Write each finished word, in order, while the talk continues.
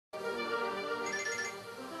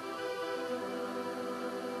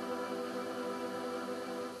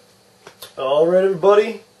Alright,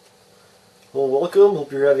 everybody. Well, welcome.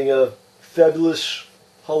 Hope you're having a fabulous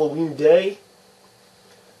Halloween day.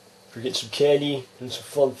 If you're getting some candy, doing some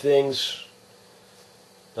fun things,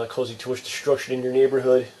 not causing too much destruction in your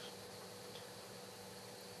neighborhood.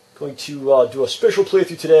 Going to do a special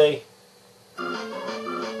playthrough today.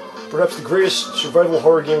 Perhaps the greatest survival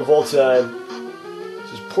horror game of all time.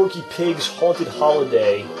 This is Porky Pig's Haunted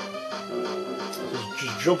Holiday. So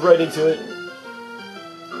just jump right into it.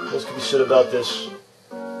 What else could be said about this?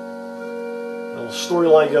 A little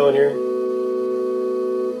storyline going here.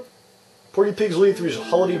 Porky Pig's leading through his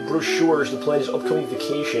holiday brochures to plan his upcoming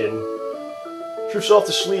vacation. Drifts off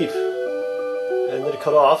to sleep, and then it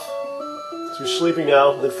cut off. So he's sleeping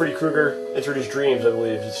now, and then Freddy Krueger entered his dreams, I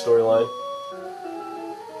believe, is the storyline.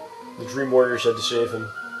 The Dream Warriors had to save him.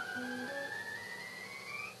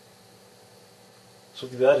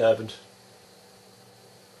 Something bad happened.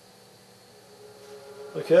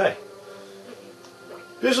 Okay.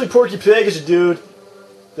 Basically, Porky Pig is a dude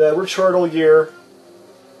that works hard all year.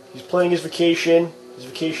 He's planning his vacation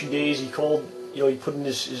days. He called, he put in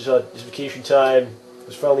his vacation time. It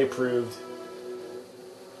was finally approved.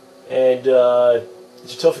 And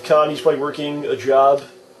it's a tough economy. He's probably working a job.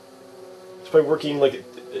 He's probably working like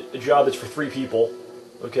a job that's for 3 people.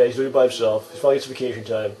 Okay, he's doing it by himself. He's finally gets vacation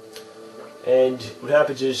time. And what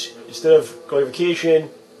happens is, instead of going on vacation,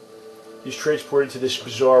 he's transported to this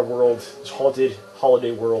bizarre world, this haunted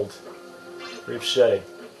holiday world. Very upsetting.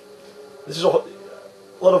 This is a lot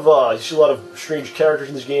of, you see a lot of strange characters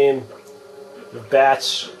in this game. You have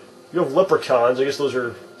bats. You have leprechauns. I guess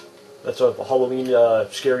that's a Halloween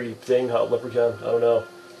scary thing, leprechaun. I don't know.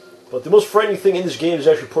 But the most frightening thing in this game is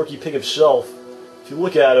actually Porky Pig himself. If you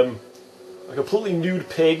look at him, a completely nude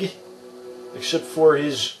pig, except for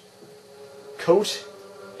his coat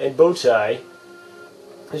and bow tie.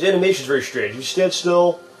 His animation is very strange. If he stands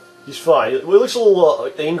still, he's fine. Well, he looks a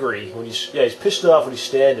little angry when he's pissed off when he's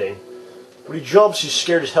standing. When he jumps, he's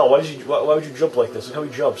scared as hell. Why would you jump like this? Look how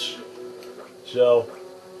he jumps. So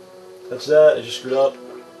that's that. I just screwed up.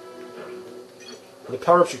 And the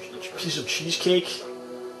power-ups are a piece of cheesecake.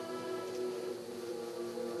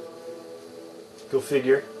 Go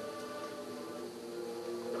figure.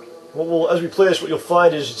 Well, as we play this, what you'll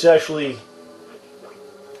find is it's actually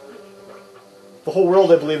the whole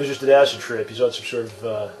world, I believe, is just an acid trip. He's on some sort of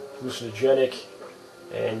hallucinogenic,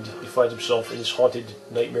 and he finds himself in this haunted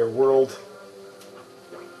nightmare world.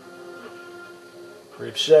 Very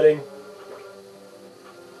upsetting.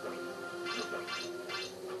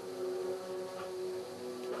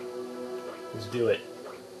 Let's do it.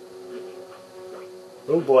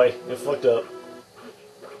 Oh boy, I fucked up.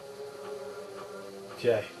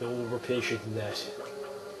 Okay, a little more patient than that.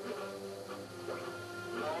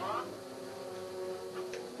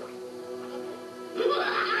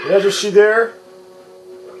 And as you see there,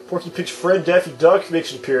 Porky Pig's friend Daffy Duck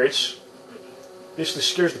makes an appearance. Basically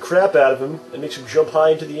scares the crap out of him and makes him jump high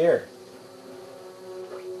into the air.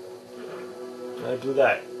 And I blew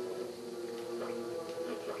that.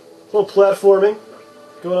 A little platforming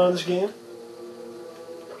going on in this game.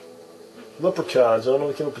 Leprechauns. I don't know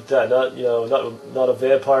what came up with that. Not a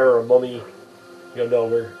vampire or a mummy. No,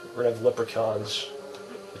 we're gonna have leprechauns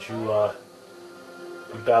that you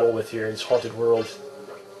battle with here in this haunted world.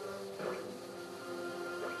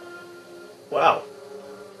 Wow.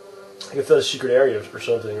 I think I found a secret area or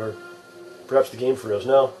something, or perhaps the game for us.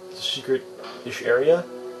 No, it's a secret-ish area.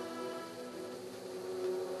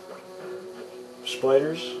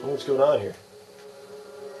 Spiders. Oh, what's going on here?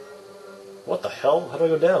 What the hell? How do I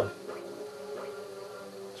go down?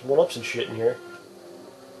 There's one-ups and shit in here.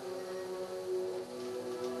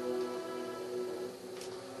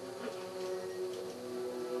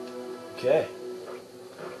 Okay.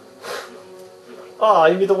 Ah,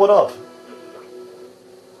 you need the one-up.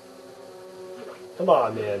 Come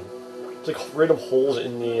on, man. It's like random holes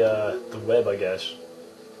in the web, I guess.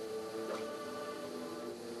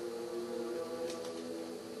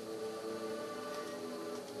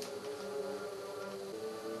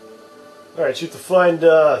 Alright, so you have to find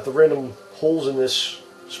the random holes in this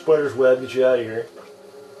spider's web, get you out of here.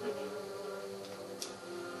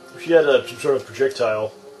 If you had some sort of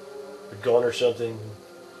projectile, a gun or something.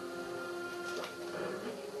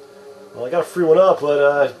 Well, I got a free one up,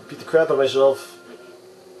 but beat the crap out of myself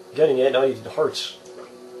getting it. Now I need hearts.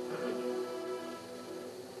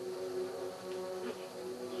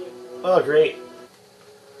 Oh, great.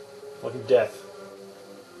 Fucking death.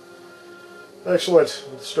 Excellent.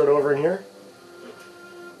 Let's start over in here.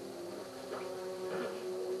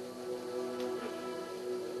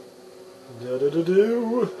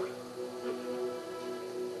 Da-da-da-do.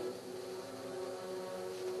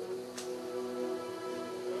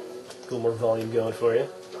 little more volume going for you.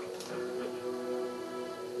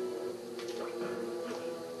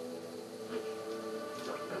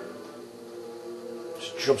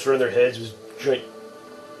 Just jumps around their heads with his giant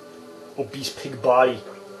obese pig body.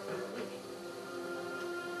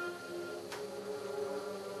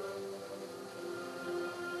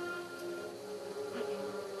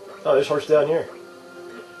 Oh, there's horse down here.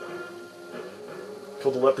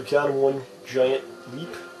 Killed the leprechaun in one giant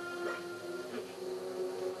leap.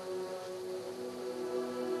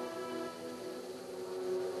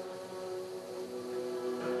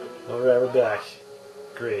 Alright, we're back.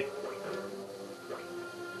 Great.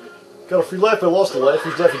 Got a free life, but I lost a life.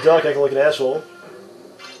 He's Daffy Duck acting like an asshole.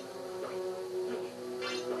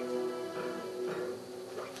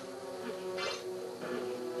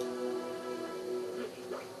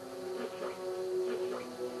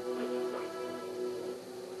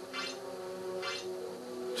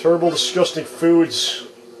 Terrible, disgusting foods.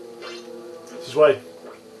 This is why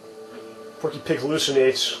Porky Pig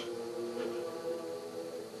hallucinates.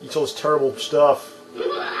 Eats all this terrible stuff.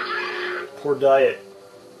 Poor diet.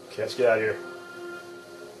 Okay, let's get out of here.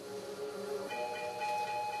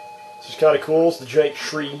 This is kind of cool. It's the giant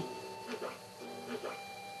tree.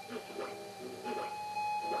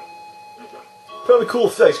 Probably cool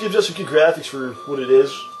effects. Gives us some good graphics for what it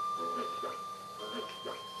is.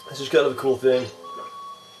 This is kind of a cool thing.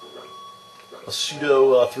 A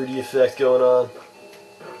pseudo 3D effect going on.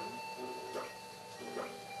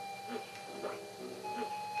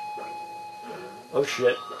 Oh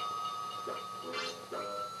shit.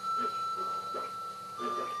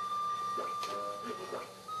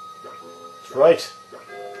 That's right.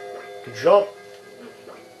 Good jump.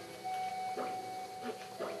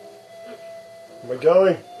 Where am I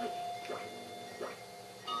going?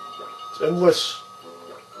 It's endless.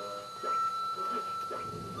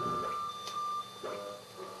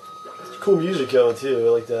 Cool music going too, I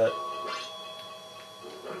like that.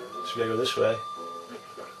 So we gotta go this way.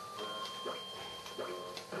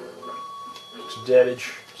 Some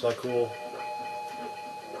damage, it's not cool.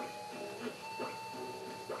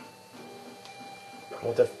 I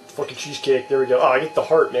want that fucking cheesecake, there we go. Oh, I get the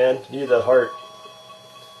heart, man. I needed that heart.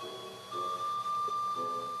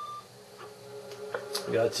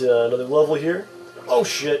 We got another level here. Oh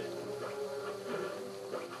shit.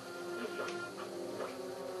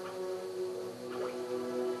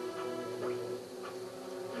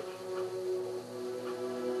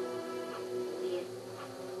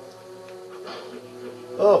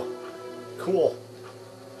 Oh, cool.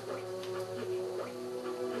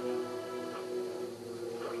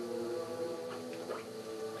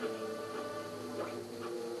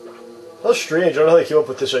 How strange. I don't know how they came up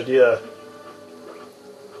with this idea.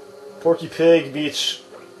 Porky Pig meets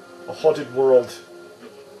a haunted world.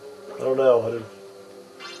 I don't know how to...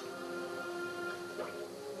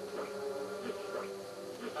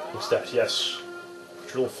 What's that? Yes.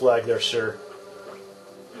 Put your little flag there, sir.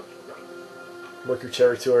 Mark your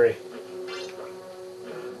territory.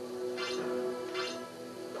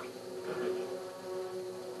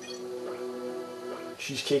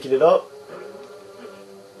 She's caking it up.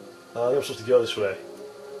 I think I'm supposed to go this way.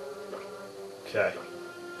 Okay.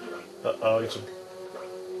 Uh-oh, I get some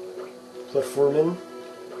platforming.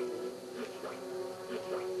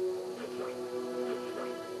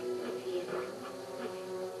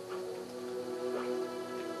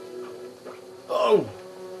 Oh!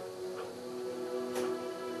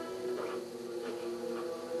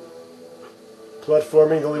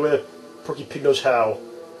 Platforming the only way that Porky Pig knows how.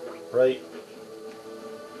 Right?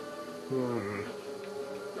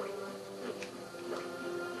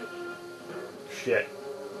 Shit.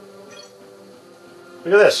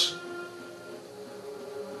 Look at this.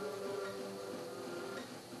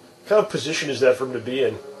 What kind of position is that for him to be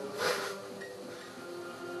in?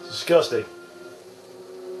 It's disgusting.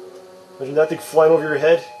 Imagine that thing flying over your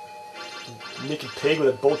head. Naked pig with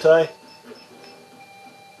a bow tie.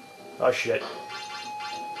 Oh shit.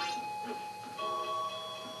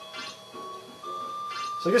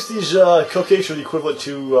 So I guess these cupcakes are the equivalent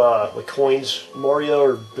to like coins, Mario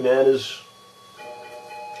or bananas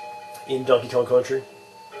in Donkey Kong Country.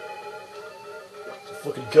 It's a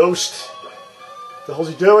fucking ghost. What the hell's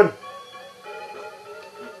he doing?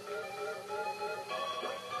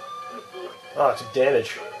 Ah, it took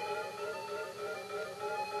damage.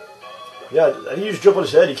 Yeah, I think you just jump on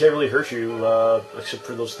his head, he can't really hurt you, except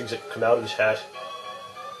for those things that come out of his hat.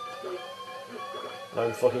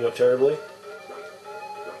 I'm fucking up terribly.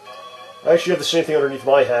 I actually have the same thing underneath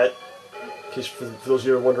my hat. In case for those of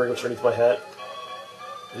you who are wondering what's underneath my hat.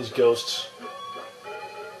 These ghosts.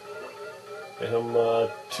 Hit him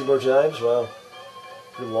 2 more times? Wow.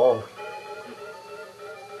 Pretty long.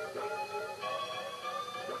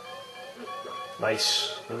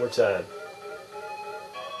 Nice. One more time.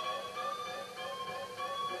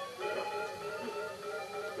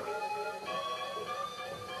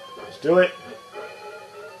 Let's do it.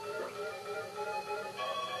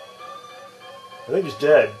 I think he's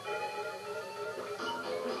dead.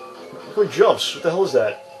 Look how he jumps. What the hell is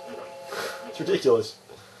that? It's ridiculous.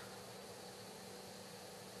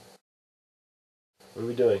 What are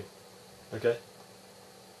we doing? Okay.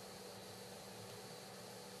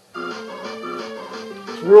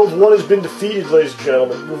 So World 1 has been defeated, ladies and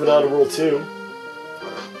gentlemen. Moving on to World 2.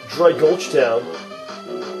 Dry Gulch Town.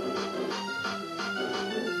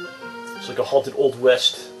 It's like a haunted Old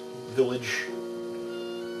West village.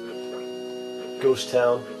 Ghost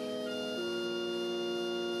town.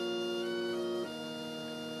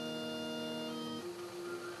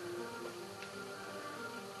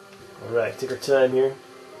 Alright, take our time here.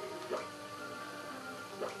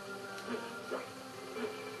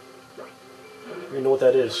 You know what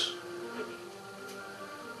that is.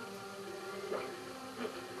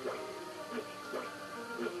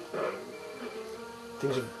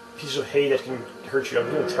 Things of pieces of hay that can hurt you. I'm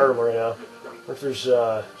doing terrible right now. What if there's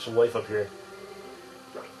some life up here?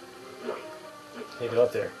 Can't get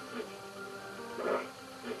up there.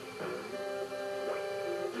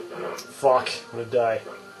 Fuck, I'm gonna die.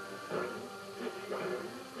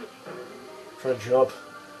 Trying to jump.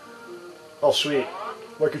 Oh, sweet.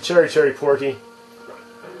 Mark your territory, Porky.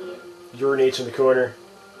 Urinates in the corner.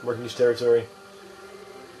 Marking his territory.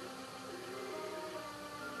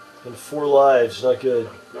 And 4 lives, not good.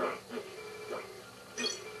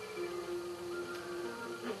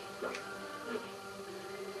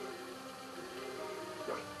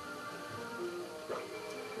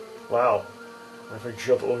 Wow. What if I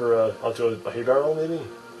jump over onto a hay barrel, maybe?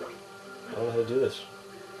 I don't know how to do this.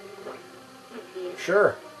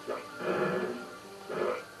 Sure.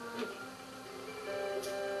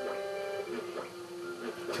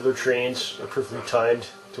 Killer trains are perfectly timed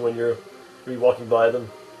to when you're going to be walking by them.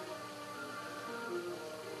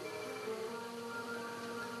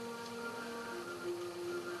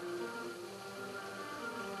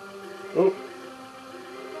 Oh.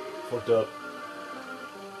 Fucked up.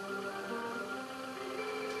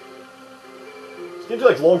 It's going to do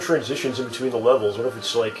like long transitions in between the levels. What if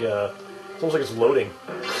it's like, it's almost like it's loading.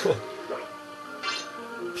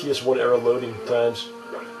 PS1 era loading times.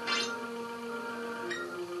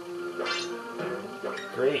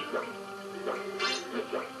 Great.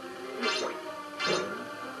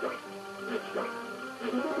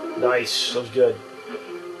 Nice, that was good.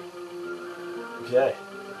 Okay.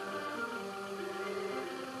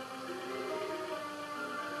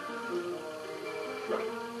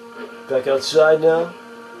 Back outside now.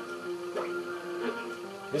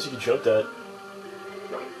 I guess you could jump that.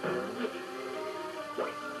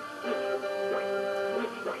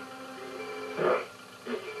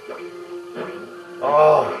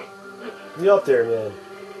 Oh, get up there, man.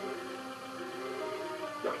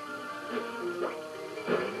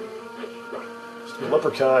 Stupid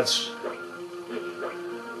leprechauns.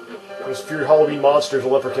 Those feared Halloween monsters, a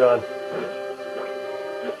leprechaun.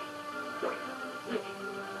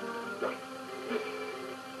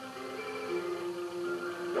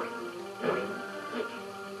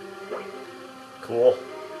 Cool.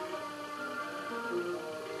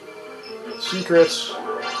 Secrets.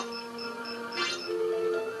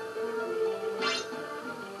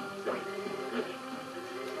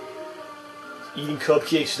 Eating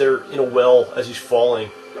cupcakes that are in a well as he's falling.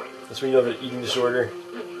 That's when you have an eating disorder.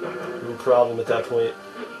 No problem at that point.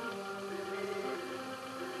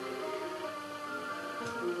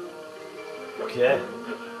 Okay.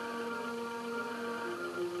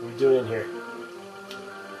 What are we doing in here?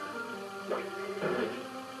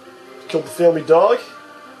 Killed the family dog.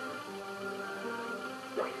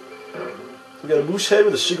 We got a moose head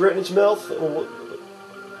with a cigarette in its mouth. I don't know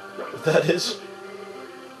what that is.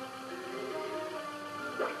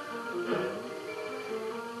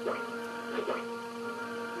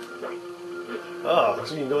 Oh,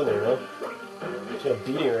 looks like you can go in there, no? He's got a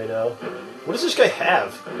beating right now. What does this guy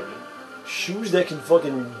have? Shoes that can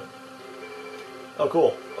fucking... Oh,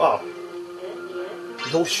 cool. Oh.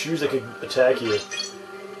 No shoes that can attack you.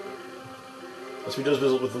 That's what he does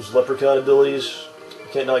with those leprechaun abilities. You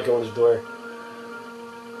can't not go in his door.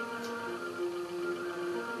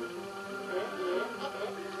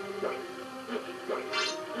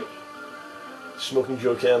 Smoking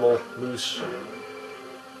Joe Camel, moose.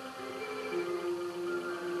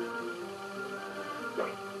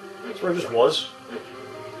 That's where I just was.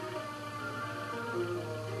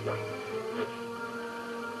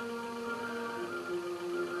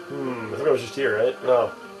 I think I was just here, right?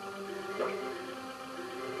 No.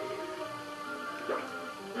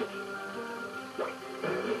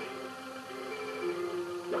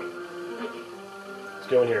 Let's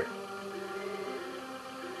go in here.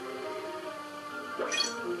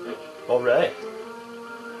 Alright.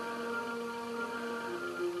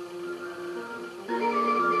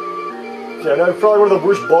 Yeah, now probably one of the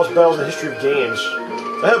worst boss battles in the history of games.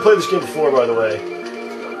 I haven't played this game before, by the way.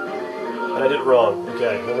 And I did it wrong.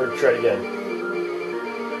 Okay, well, we're going to try it again.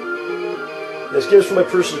 This game is from my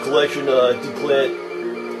personal collection. I did play it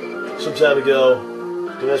some time ago.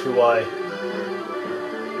 Don't ask me why.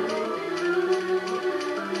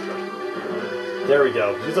 There we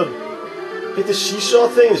go. Hit the seesaw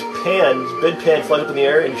thing, his pan, his bedpan flies up in the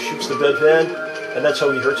air and he shoots the bedpan, and that's how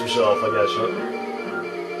he hurts himself, I guess.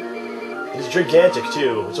 He's gigantic,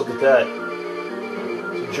 too. What's up with that?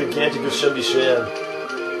 It's a gigantic Yosemite Sam.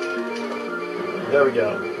 There we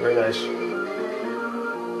go. Very nice.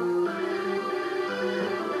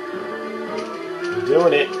 I'm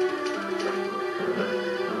doing it.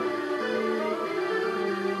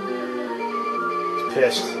 He's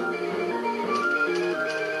pissed.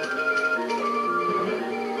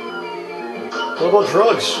 What about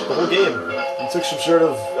drugs? The whole game. He took some sort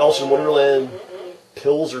of Alice in Wonderland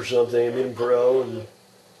pills or something and made him grow, and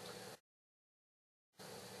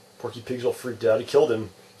Porky Pig's all freaked out. He killed him.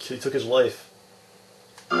 He took his life.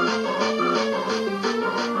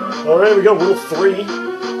 Alright, we got World 3.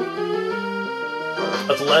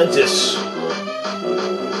 Atlantis.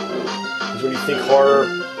 Because when you think horror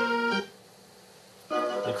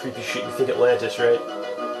and creepy shit, you think Atlantis, right?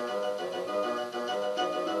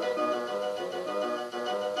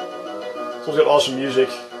 This one's got awesome music.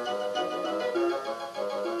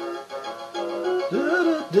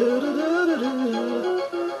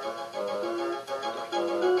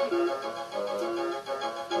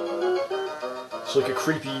 It's like a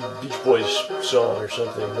creepy Beach Boys song or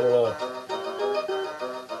something. I don't know.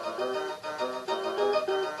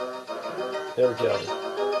 There we go.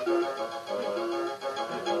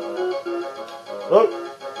 Oh!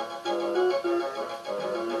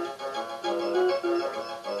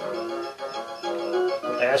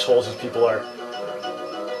 What assholes these people are.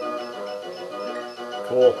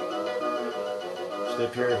 Cool. Stay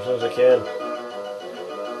up here as long as I can.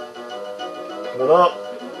 Coming up.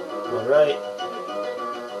 Alright.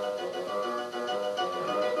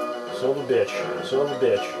 Son of a bitch. Son of a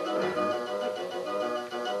bitch.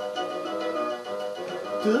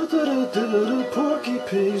 Porky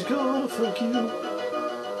Pig's gonna fuck you.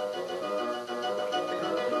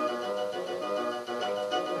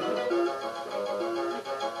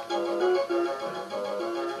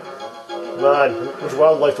 Come on, which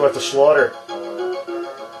wildlife do I have to slaughter?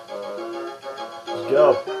 Let's go.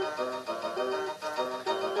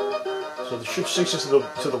 So the ship sinks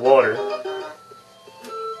into the water.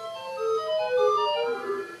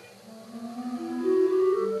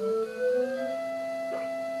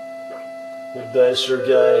 The dinosaur guy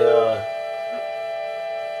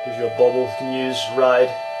gives you a bubble you can use, ride.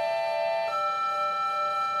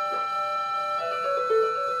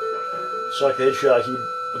 Sonic the Hedgehog, he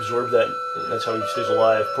absorbed that, and that's how he stays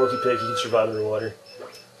alive. Porky Pig, he can survive underwater.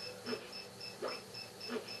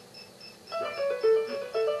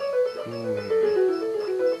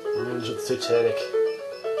 Remains of the Titanic. Is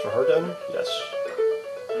there a heart down here? Yes.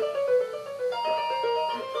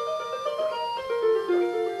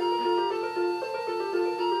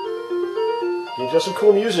 Game's got some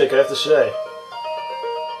cool music, I have to say.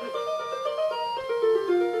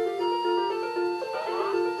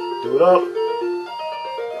 Do it up.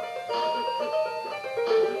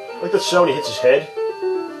 I like that sound when he hits his head.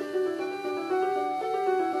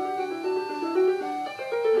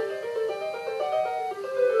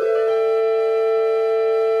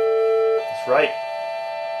 That's right.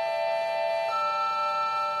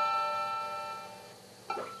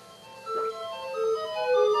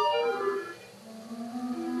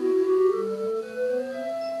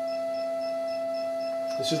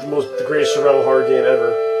 This is the greatest survival horror game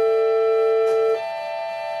ever.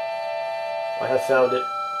 I have found it.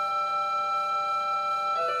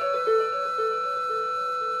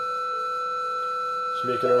 Just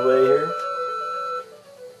making our way here.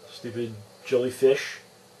 Stupid jellyfish.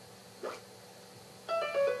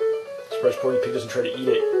 Surprised Porky Pig doesn't try to eat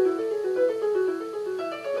it.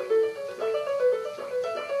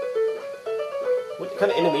 What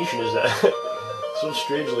kind of animation is that? So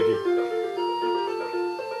strange looking.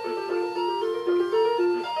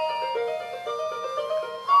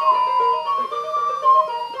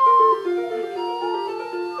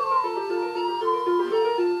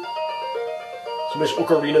 Some nice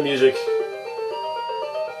ocarina music.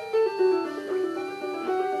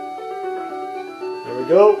 There we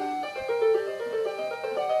go.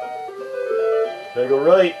 Gotta go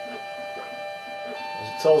right. As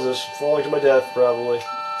it tells us, falling to my death, probably. Should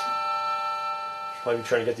probably be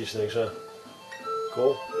trying to get these things, huh?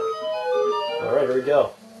 Cool. Alright, here we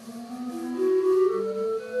go.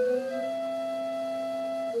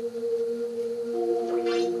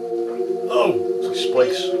 Oh! It's like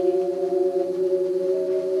spikes.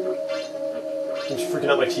 Keeps freaking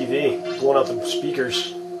out my TV, blowing out the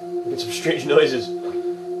speakers, making some strange noises.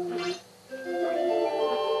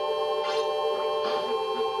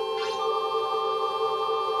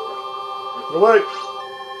 Get away!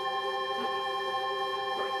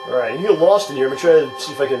 Alright, you get lost in here. I'm gonna try to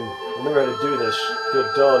see if I can remember how to do this. Get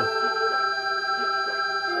it done.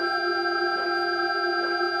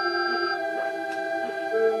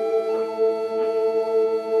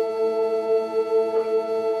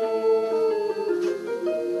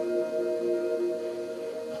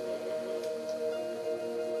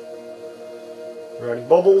 Riding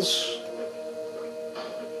bubbles.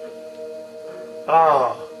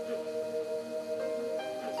 Ah!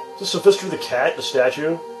 Is this Sylvester the cat, the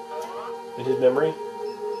statue? In his memory?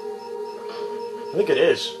 I think it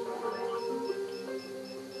is.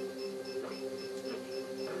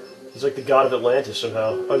 He's like the god of Atlantis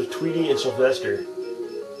somehow. Oh, it's Tweety and Sylvester.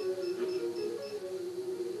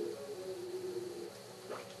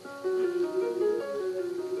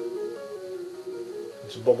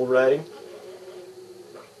 Some bubble riding.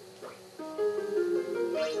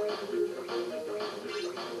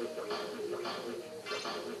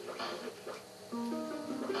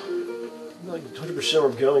 I'm like 100% where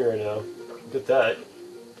I'm going right now. Look at that.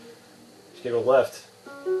 Just gotta go left.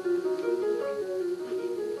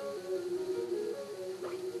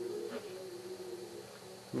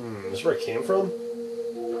 This is where I came from? I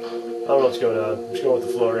don't know what's going on. I'm just going with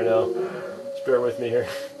the flow right now. Just bear with me here.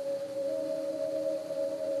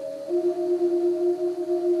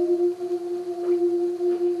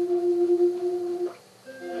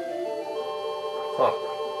 Huh.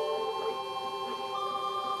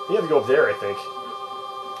 You have to go up there, I think.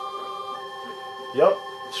 Yup.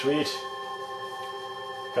 Sweet.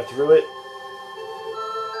 Got through it.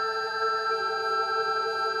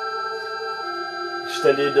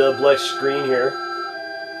 Extended black screen here.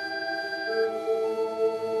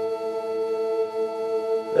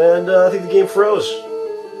 And I think the game froze.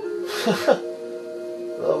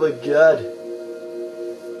 Oh my god.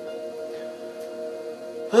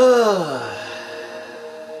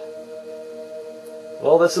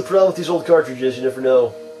 Well, that's the problem with these old cartridges. You never know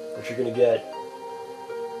what you're going to get.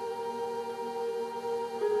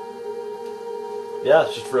 Yeah,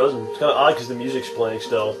 it's just frozen. It's kind of odd because the music's playing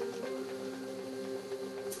still.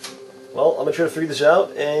 Well, I'm going to try to figure this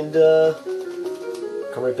out and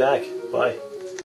come right back. Bye.